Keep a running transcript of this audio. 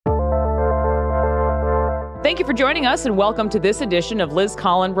Thank you for joining us, and welcome to this edition of Liz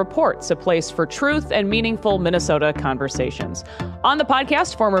Collin Reports, a place for truth and meaningful Minnesota conversations. On the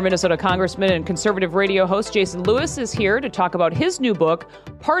podcast, former Minnesota Congressman and conservative radio host Jason Lewis is here to talk about his new book,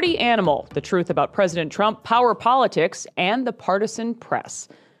 Party Animal: The Truth About President Trump, Power Politics, and the Partisan Press.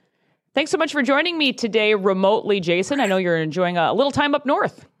 Thanks so much for joining me today remotely, Jason. I know you're enjoying a little time up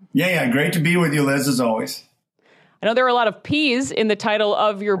north. Yeah, great to be with you, Liz, as always. I know there are a lot of P's in the title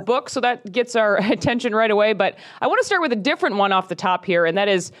of your book, so that gets our attention right away. But I want to start with a different one off the top here, and that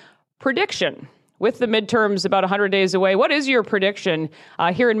is prediction. With the midterms about 100 days away, what is your prediction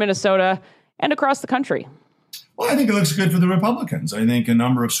here in Minnesota and across the country? Well, I think it looks good for the Republicans. I think a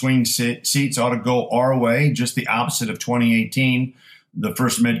number of swing seats ought to go our way, just the opposite of 2018, the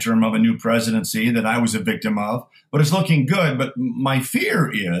first midterm of a new presidency that I was a victim of. But it's looking good. But my fear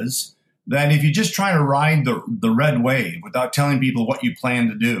is that if you just try to ride the red wave without telling people what you plan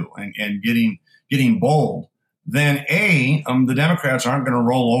to do and getting bold, then the Democrats aren't going to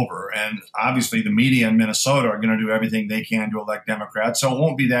roll over. And obviously the media in Minnesota are going to do everything they can to elect Democrats. So it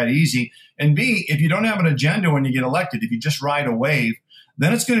won't be that easy. And B, if you don't have an agenda when you get elected, if you just ride a wave,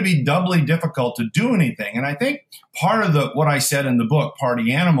 then it's going to be doubly difficult to do anything. And I think part of what I said in the book,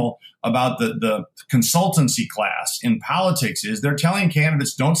 Party Animal, about the consultancy class in politics is they're telling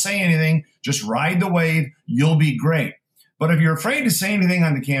candidates, don't say anything, just ride the wave, you'll be great. But if you're afraid to say anything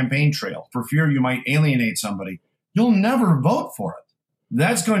on the campaign trail for fear you might alienate somebody, you'll never vote for it.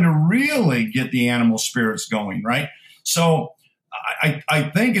 That's going to really get the animal spirits going, right? So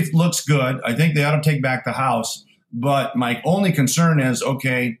I think it looks good. I think they ought to take back the House. But my only concern is,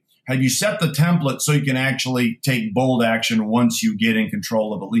 okay, have you set the template so you can actually take bold action once you get in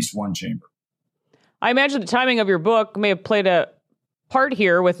control of at least one chamber? I imagine the timing of your book may have played a part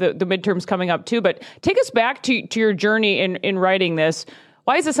here with the midterms coming up too, but take us back to your journey in writing this.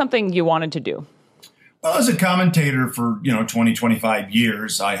 Why is this something you wanted to do? Well, as a commentator for 20, 25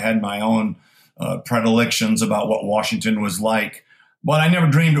 years, I had my own predilections about what Washington was like. But I never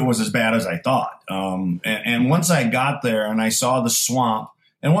dreamed it was as bad as I thought. And once I got there and I saw the swamp,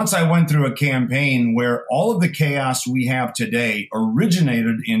 and once I went through a campaign where all of the chaos we have today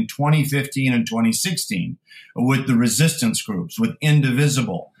originated in 2015 and 2016 with the resistance groups, with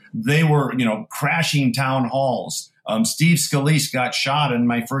Indivisible. They were, crashing town halls. Steve Scalise got shot in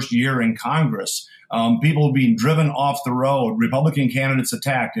my first year in Congress. People being driven off the road, Republican candidates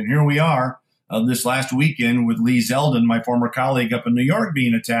attacked. And here we are. This last weekend with Lee Zeldin, my former colleague up in New York,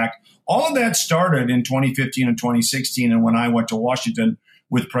 being attacked. All of that started in 2015 and 2016 and when I went to Washington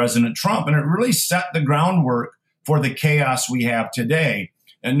with President Trump. And it really set the groundwork for the chaos we have today.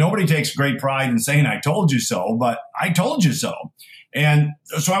 And nobody takes great pride in saying, I told you so, but I told you so. And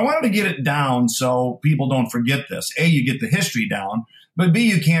so I wanted to get it down so people don't forget this. A, you get the history down, but B,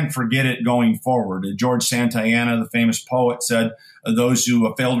 you can't forget it going forward. George Santayana, the famous poet, said, those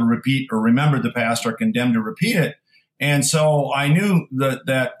who fail to repeat or remember the past are condemned to repeat it. And so I knew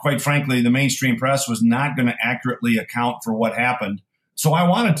that, quite frankly, the mainstream press was not going to accurately account for what happened. So I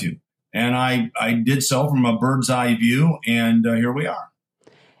wanted to. And I did so from a bird's eye view. And here we are.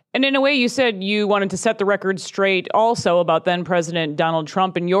 And in a way, you said you wanted to set the record straight also about then President Donald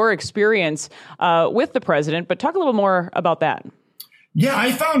Trump and your experience with the president. But talk a little more about that. Yeah,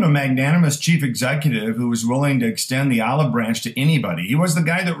 I found a magnanimous chief executive who was willing to extend the olive branch to anybody. He was the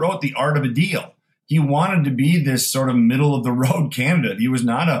guy that wrote The Art of a Deal. He wanted to be this sort of middle-of-the-road candidate. He was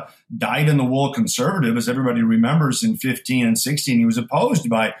not a dyed-in-the-wool conservative, as everybody remembers in 15 and 16. He was opposed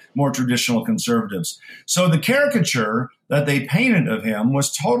by more traditional conservatives. So the caricature that they painted of him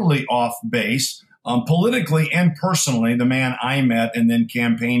was totally off base, politically and personally, the man I met and then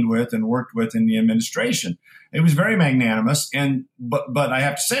campaigned with and worked with in the administration. It was very magnanimous. But I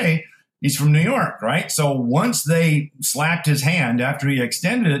have to say, he's from New York, right? So once they slapped his hand after he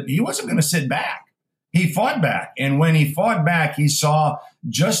extended it, he wasn't going to sit back. He fought back. And when he fought back, he saw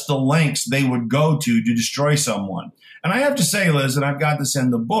just the lengths they would go to destroy someone. And I have to say, Liz, and I've got this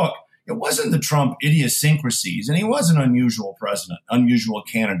in the book, it wasn't the Trump idiosyncrasies, and he was an unusual president, unusual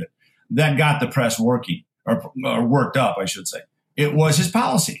candidate, that got the press working, or worked up, I should say. It was his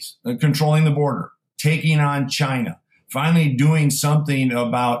policies, controlling the border, taking on China, finally doing something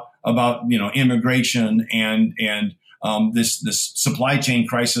about immigration and this supply chain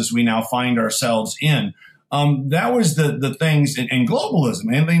crisis we now find ourselves in. That was the things, and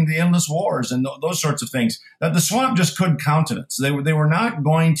globalism, ending the endless wars and those sorts of things that the swamp just couldn't countenance. They were not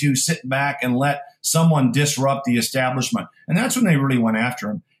going to sit back and let someone disrupt the establishment. And that's when they really went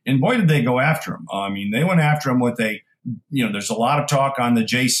after him. And boy, did they go after him. I mean, they went after him with there's a lot of talk on the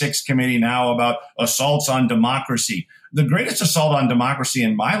J6 committee now about assaults on democracy. The greatest assault on democracy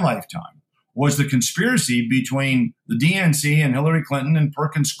in my lifetime was the conspiracy between the DNC and Hillary Clinton and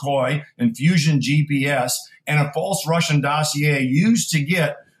Perkins Coie and Fusion GPS and a false Russian dossier used to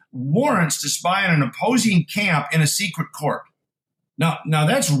get warrants to spy on an opposing camp in a secret court. Now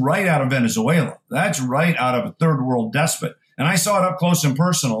that's right out of Venezuela. That's right out of a third world despot. And I saw it up close and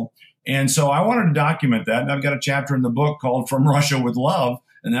personal. And so I wanted to document that. And I've got a chapter in the book called From Russia with Love.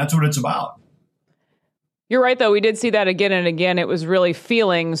 And that's what it's about. You're right, though. We did see that again and again. It was really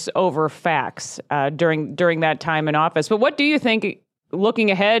feelings over facts during that time in office. But what do you think,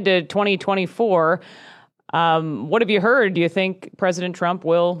 looking ahead to 2024, what have you heard? Do you think President Trump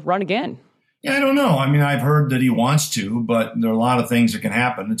will run again? Yeah, I don't know. I mean, I've heard that he wants to, but there are a lot of things that can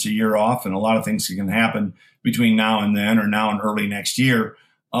happen. It's a year off, and a lot of things that can happen between now and then or now and early next year.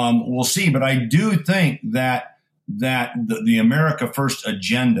 We'll see. But I do think that the America First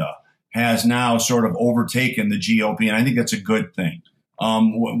agenda has now sort of overtaken the GOP, and I think that's a good thing.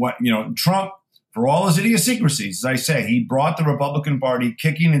 Trump, for all his idiosyncrasies, as I say, he brought the Republican Party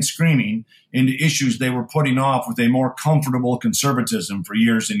kicking and screaming into issues they were putting off with a more comfortable conservatism for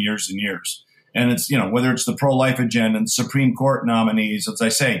years and years and years. And it's, whether it's the pro-life agenda and Supreme Court nominees, as I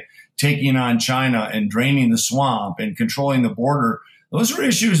say, taking on China and draining the swamp and controlling the border, those are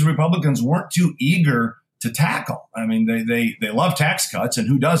issues Republicans weren't too eager to tackle. I mean, they love tax cuts, and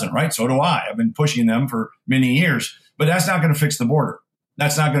who doesn't, right? So do I. I've been pushing them for many years, but that's not going to fix the border.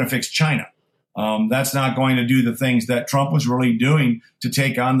 That's not going to fix China. That's not going to do the things that Trump was really doing to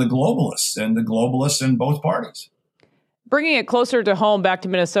take on the globalists in both parties. Bringing it closer to home, back to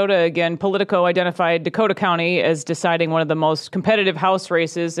Minnesota again, Politico identified Dakota County as deciding one of the most competitive House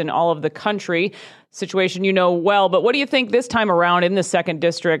races in all of the country. Situation you know well, but what do you think this time around in the 2nd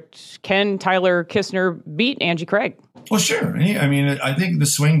District? Can Tyler Kistner beat Angie Craig? Well, sure. I mean, I think the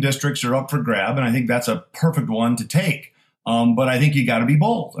swing districts are up for grab, and I think that's a perfect one to take. But I think you got to be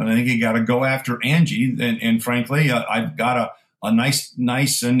bold, and I think you got to go after Angie. And frankly, I've got a nice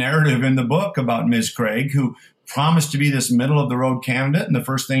narrative in the book about Ms. Craig, who promised to be this middle-of-the-road candidate, and the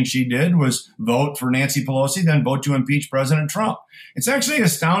first thing she did was vote for Nancy Pelosi, then vote to impeach President Trump. It's actually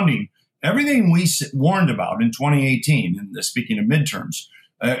astounding. Everything we warned about in 2018, and speaking of midterms,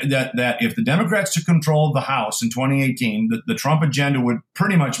 that if the Democrats took control of the House in 2018, the Trump agenda would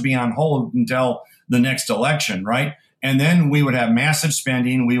pretty much be on hold until the next election, right? And then we would have massive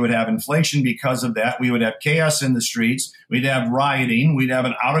spending. We would have inflation because of that. We would have chaos in the streets. We'd have rioting. We'd have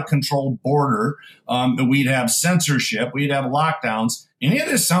an out-of-control border. We'd have censorship. We'd have lockdowns. Any of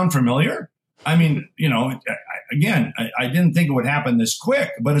this sound familiar? I mean, I didn't think it would happen this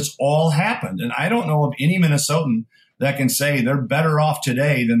quick, but it's all happened. And I don't know of any Minnesotan that can say they're better off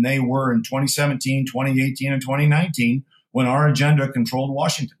today than they were in 2017, 2018, and 2019 when our agenda controlled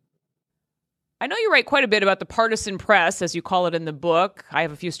Washington. I know you write quite a bit about the partisan press, as you call it in the book. I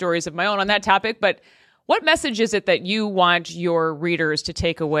have a few stories of my own on that topic, but what message is it that you want your readers to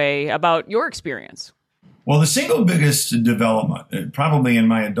take away about your experience? Well, the single biggest development, probably in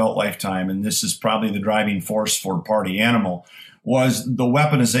my adult lifetime, and this is probably the driving force for Party Animal, was the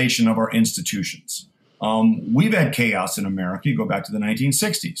weaponization of our institutions. We've had chaos in America. You go back to the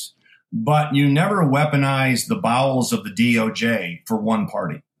 1960s, but you never weaponized the bowels of the DOJ for one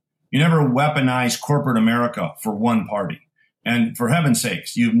party. You never weaponized corporate America for one party. And for heaven's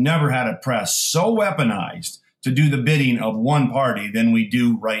sakes, you've never had a press so weaponized to do the bidding of one party than we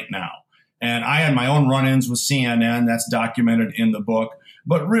do right now. And I had my own run-ins with CNN. That's documented in the book.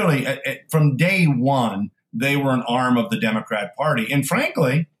 But really, from day one, they were an arm of the Democrat Party. And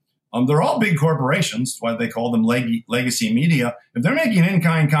frankly, they're all big corporations, why they call them legacy media. If they're making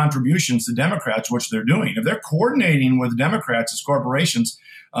in-kind contributions to Democrats, which they're doing, if they're coordinating with Democrats as corporations,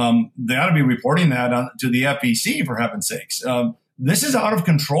 they ought to be reporting that to the FEC, for heaven's sakes. This is out of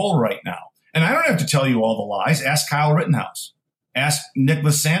control right now. And I don't have to tell you all the lies. Ask Kyle Rittenhouse. Ask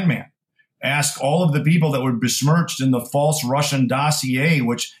Nicholas Sandmann. Ask all of the people that were besmirched in the false Russian dossier,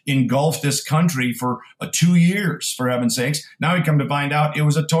 which engulfed this country for 2 years, for heaven's sakes. Now we come to find out it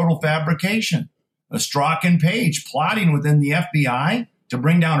was a total fabrication. Strzok and Page plotting within the FBI to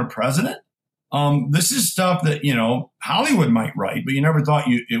bring down a president. This is stuff that, Hollywood might write, but you never thought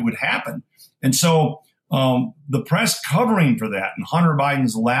it would happen. And so the press covering for that and Hunter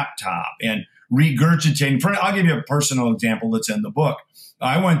Biden's laptop and regurgitating. I'll give you a personal example that's in the book.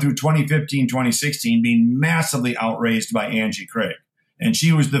 I went through 2015, 2016 being massively outraged by Angie Craig. And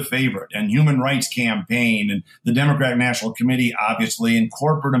she was the favorite, and Human Rights Campaign and the Democratic National Committee, obviously, and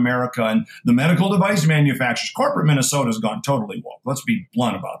corporate America and the medical device manufacturers. Corporate Minnesota has gone totally woke. Let's be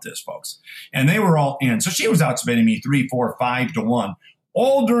blunt about this, folks. And they were all in. So she was outspending me 3, 4, 5 to 1.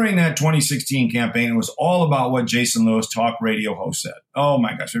 all during that 2016 campaign, it was all about what Jason Lewis, talk radio host, said. Oh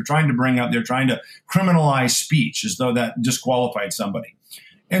my gosh, they're trying to criminalize speech as though that disqualified somebody.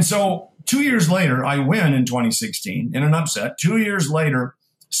 And so 2 years later, I win in 2016 in an upset. 2 years later,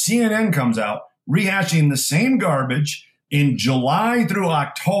 CNN comes out rehashing the same garbage in July through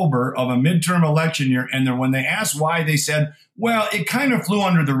October of a midterm election year. And then when they asked why, they said, well, it kind of flew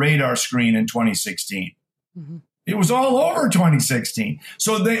under the radar screen in 2016. Mm-hmm. It was all over 2016.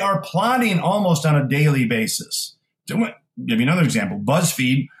 So they are plotting almost on a daily basis. To give you another example.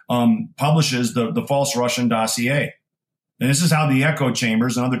 BuzzFeed publishes the false Russian dossier. And this is how the echo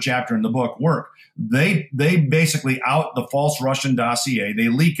chambers, another chapter in the book, work. They basically out the false Russian dossier. They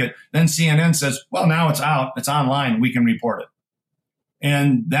leak it. Then CNN says, well, now it's out. It's online. We can report it.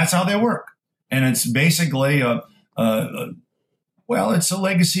 And that's how they work. And it's basically it's a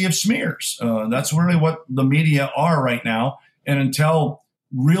legacy of smears. That's really what the media are right now. And until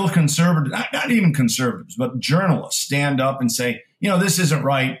real conservatives, not even conservatives, but journalists stand up and say, this isn't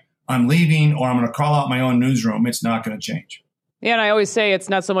right, I'm leaving, or I'm going to call out my own newsroom, it's not going to change. Yeah, and I always say it's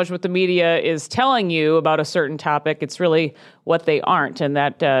not so much what the media is telling you about a certain topic, it's really what they aren't. And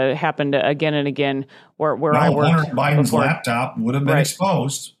that happened again and again where I worked. Hunter Biden's laptop would have been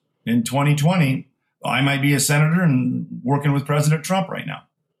exposed in 2020. I might be a senator and working with President Trump right now.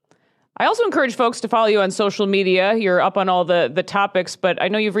 I also encourage folks to follow you on social media. You're up on all the topics, but I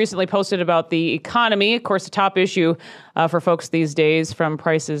know you've recently posted about the economy. Of course, the top issue for folks these days, from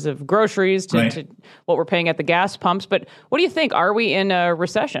prices of groceries to what we're paying at the gas pumps. But what do you think? Are we in a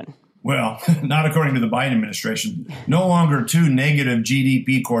recession? Well, not according to the Biden administration. No longer 2 negative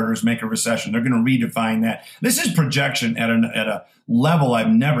GDP quarters make a recession. They're going to redefine that. This is projection at a level I've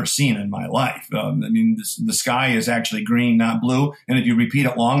never seen in my life. The sky is actually green, not blue. And if you repeat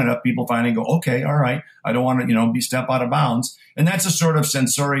it long enough, people finally go, okay, all right, I don't want to, be step out of bounds. And that's a sort of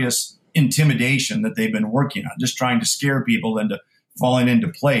censorious intimidation that they've been working on, just trying to scare people into falling into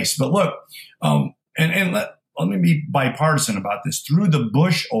place. But look, let me be bipartisan about this. Through the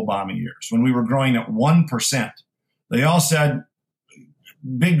Bush-Obama years, when we were growing at 1%, they all said,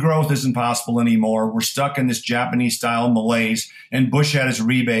 big growth isn't possible anymore. We're stuck in this Japanese-style malaise. And Bush had his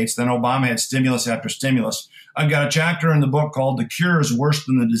rebates. Then Obama had stimulus after stimulus. I've got a chapter in the book called The Cure is Worse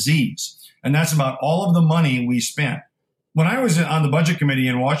Than the Disease. And that's about all of the money we spent. When I was on the budget committee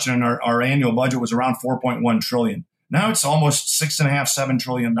in Washington, our annual budget was around $4.1 trillion. Now it's almost $6.5–7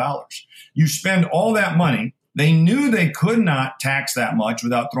 trillion. You spend all that money. They knew they could not tax that much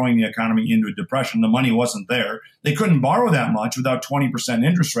without throwing the economy into a depression. The money wasn't there. They couldn't borrow that much without 20%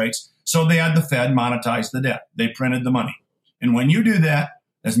 interest rates. So they had the Fed monetize the debt. They printed the money. And when you do that,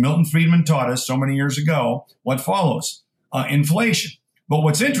 as Milton Friedman taught us so many years ago, what follows? Inflation. But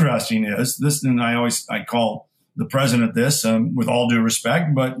what's interesting is this, and I call the president this with all due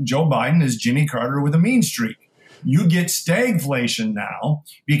respect, but Joe Biden is Jimmy Carter with a mean streak. You get stagflation now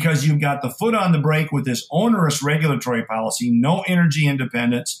because you've got the foot on the brake with this onerous regulatory policy, no energy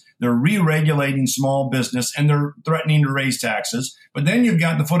independence. They're re-regulating small business and they're threatening to raise taxes. But then you've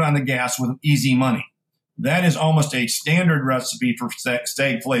got the foot on the gas with easy money. That is almost a standard recipe for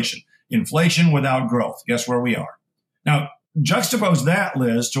stagflation. Inflation without growth. Guess where we are? Now, juxtapose that,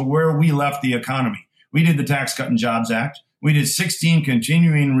 Liz, to where we left the economy. We did the Tax Cut and Jobs Act. We did 16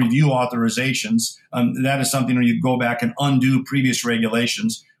 continuing review authorizations. That is something where you go back and undo previous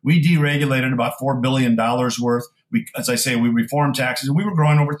regulations. We deregulated about $4 billion worth. As I say, we reformed taxes. We were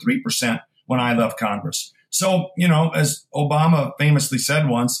growing over 3% when I left Congress. So, as Obama famously said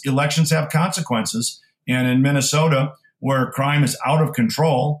once, elections have consequences. And in Minnesota, where crime is out of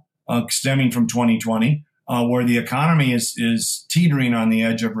control, stemming from 2020, where the economy is teetering on the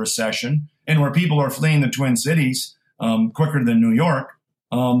edge of recession, and where people are fleeing the Twin Cities, quicker than New York,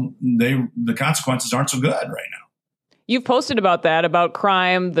 the consequences aren't so good right now. You've posted about that, about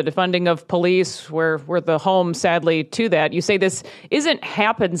crime, the defunding of police. We're the home, sadly, to that. You say this isn't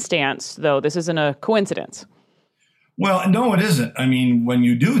happenstance, though. This isn't a coincidence. Well, no, it isn't. I mean, when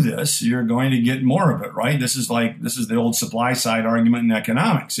you do this, you're going to get more of it, right? This is the old supply side argument in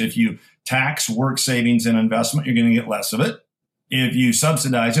economics. If you tax work savings and investment, you're going to get less of it. If you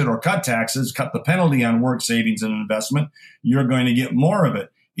subsidize it or cut taxes, cut the penalty on work savings and investment, you're going to get more of it.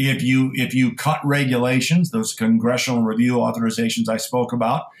 If you cut regulations, those congressional review authorizations I spoke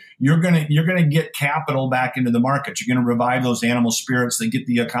about, you're going to get capital back into the market. You're going to revive those animal spirits that get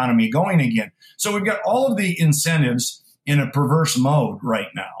the economy going again. So we've got all of the incentives in a perverse mode right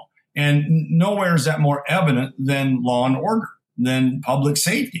now. And nowhere is that more evident than law and order, than public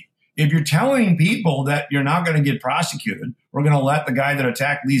safety. If you're telling people that you're not going to get prosecuted, we're going to let the guy that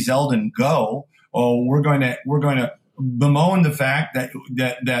attacked Lee Zeldin go, or we're going to bemoan the fact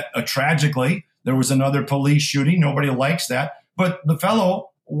that tragically there was another police shooting. Nobody likes that. But the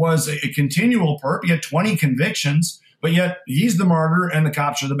fellow was a continual perp. He had 20 convictions, but yet he's the martyr and the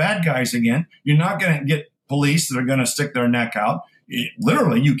cops are the bad guys again. You're not going to get police that are going to stick their neck out.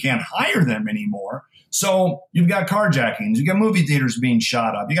 Literally, you can't hire them anymore. So you've got carjackings, you got movie theaters being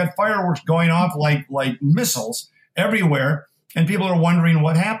shot up, you got fireworks going off like missiles everywhere, and people are wondering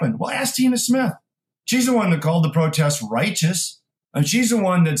what happened. Well, ask Tina Smith. She's the one that called the protests righteous, and she's the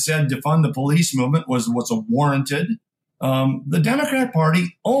one that said defund the police movement was warranted. The Democrat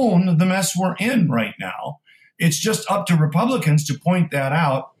Party own the mess we're in right now. It's just up to Republicans to point that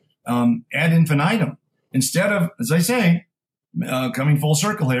out ad infinitum. Instead of, as I say, coming full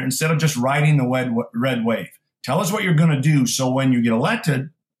circle here, instead of just riding the red wave. Tell us what you're going to do so when you get elected,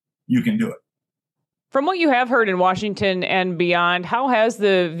 you can do it. From what you have heard in Washington and beyond, how has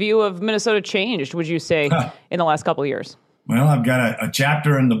the view of Minnesota changed, would you say, in the last couple of years? Well, I've got a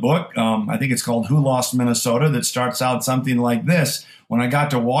chapter in the book. I think it's called Who Lost Minnesota, that starts out something like this. When I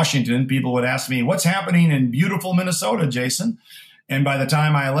got to Washington, people would ask me, what's happening in beautiful Minnesota, Jason? And by the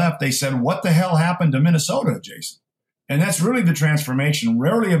time I left, they said, what the hell happened to Minnesota, Jason? And that's really the transformation.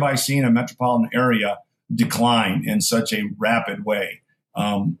 Rarely have I seen a metropolitan area decline in such a rapid way.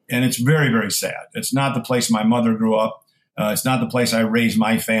 And it's very, very sad. It's not the place my mother grew up. It's not the place I raised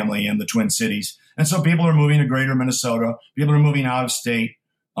my family in, the Twin Cities. And so people are moving to greater Minnesota. People are moving out of state.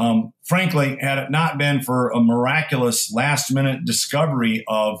 Frankly, had it not been for a miraculous last-minute discovery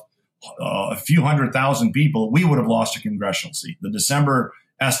of a few 100,000 people, we would have lost a congressional seat. The December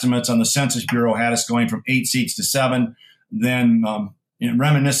estimates on the Census Bureau had us going from 8 seats to 7. Then,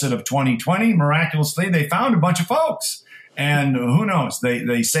 reminiscent of 2020, miraculously, they found a bunch of folks. And who knows?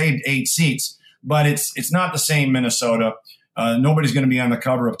 They saved 8 seats. But it's not the same Minnesota. Nobody's going to be on the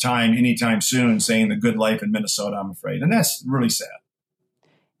cover of Time anytime soon saying the good life in Minnesota, I'm afraid. And that's really sad.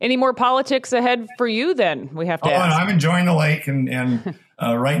 Any more politics ahead for you then? We have to ask. I'm enjoying the lake and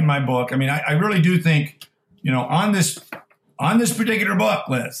writing my book. I mean, I really do think, on this particular book,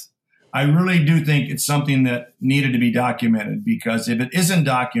 Liz, I really do think it's something that needed to be documented, because if it isn't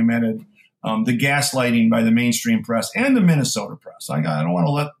documented, the gaslighting by the mainstream press and the Minnesota press, I don't want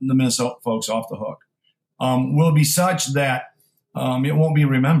to let the Minnesota folks off the hook, will be such that it won't be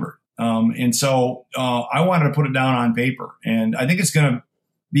remembered. And so I wanted to put it down on paper, and I think it's going to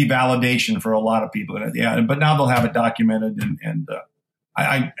be validation for a lot of people. Yeah, but now they'll have it documented, and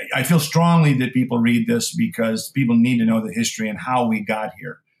I feel strongly that people read this because people need to know the history and how we got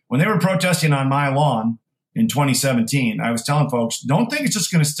here. When they were protesting on my lawn in 2017, I was telling folks, don't think it's just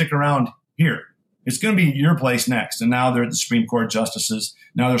going to stick around here. It's going to be your place next. And now they're at the Supreme Court justices.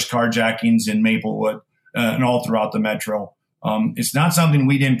 Now there's carjackings in Maplewood and all throughout the metro. It's not something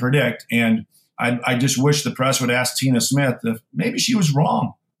we didn't predict. And I just wish the press would ask Tina Smith if maybe she was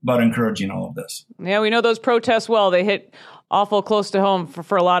wrong about encouraging all of this. Yeah, we know those protests well. They hit awful close to home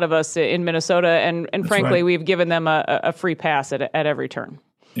for a lot of us in Minnesota. And frankly, right, we've given them a free pass at every turn.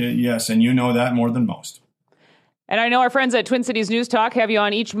 Yes, and you know that more than most. And I know our friends at Twin Cities News Talk have you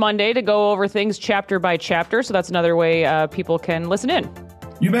on each Monday to go over things chapter by chapter. So that's another way people can listen in.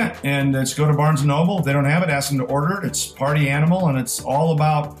 You bet. And let's go to Barnes & Noble. If they don't have it, ask them to order it. It's Party Animal, and it's all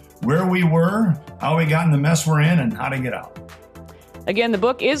about where we were, how we got in the mess we're in, and how to get out. Again, the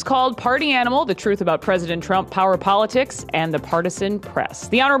book is called Party Animal, The Truth About President Trump, Power Politics, and the Partisan Press.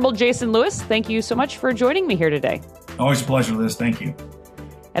 The Honorable Jason Lewis, thank you so much for joining me here today. Always a pleasure, Liz. Thank you.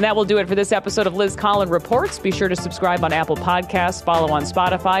 And that will do it for this episode of Liz Collin Reports. Be sure to subscribe on Apple Podcasts, follow on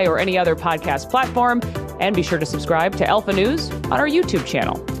Spotify or any other podcast platform, and be sure to subscribe to Alpha News on our YouTube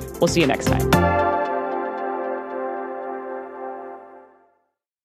channel. We'll see you next time.